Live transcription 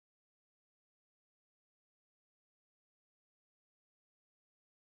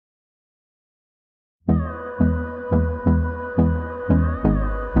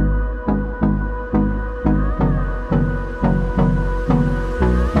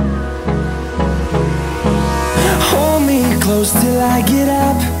close till I get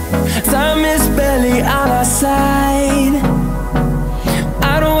up. Time is barely on our side.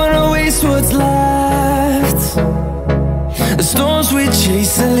 I don't wanna waste what's left. The storms we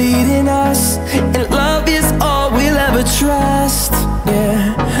chase are leading us, and love is all we'll ever trust.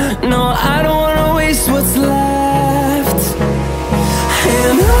 Yeah, no, I don't wanna waste what's left.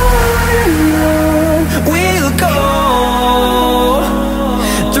 And on we'll go,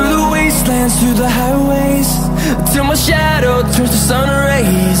 through the wastelands, through the highways, till my shadow turns to sun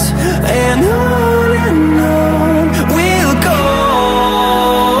rays. And on we'll go,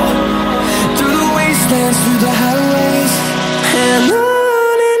 through the wastelands, through the highways, and on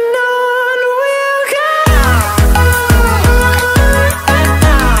we'll go.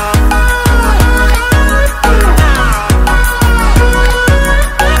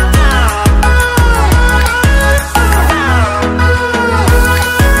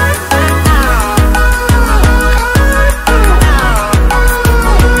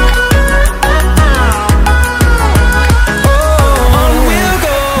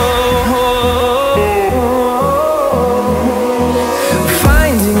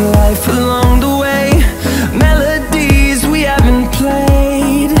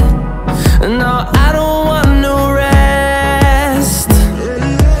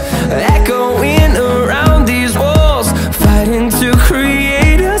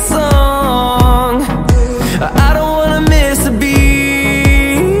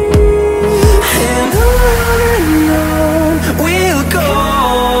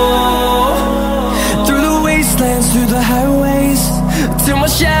 Through the highways, till my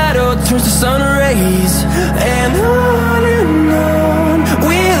shadow turns to sun rays. And on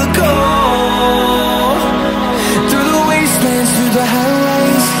we'll go, through the wastelands, through the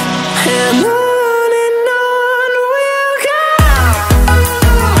highways, and on we'll go.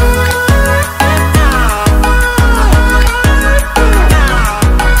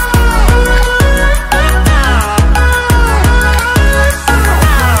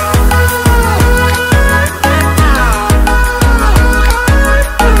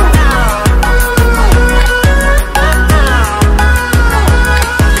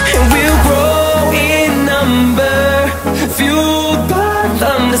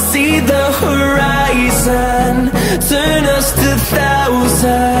 See the horizon turn us to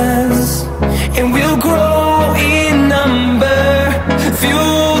thousands, and we'll grow in number,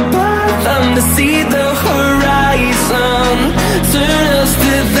 fueled by them. To see the horizon turn us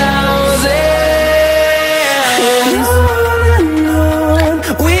to thousands, and on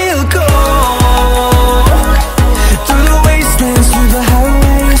we'll go, through the wastelands, through the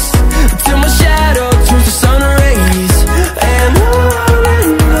highways, till my shadow turns to sun rays. And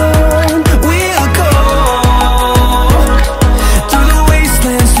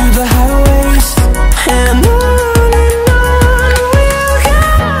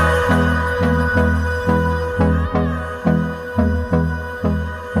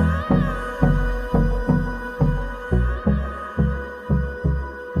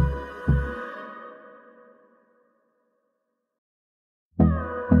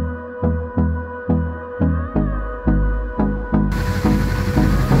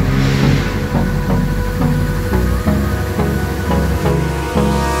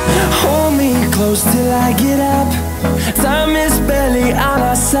close till I get up. Time is barely on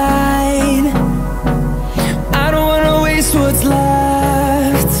our side. I don't wanna waste what's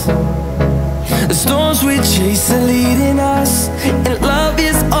left. The storms we chase are leading us, and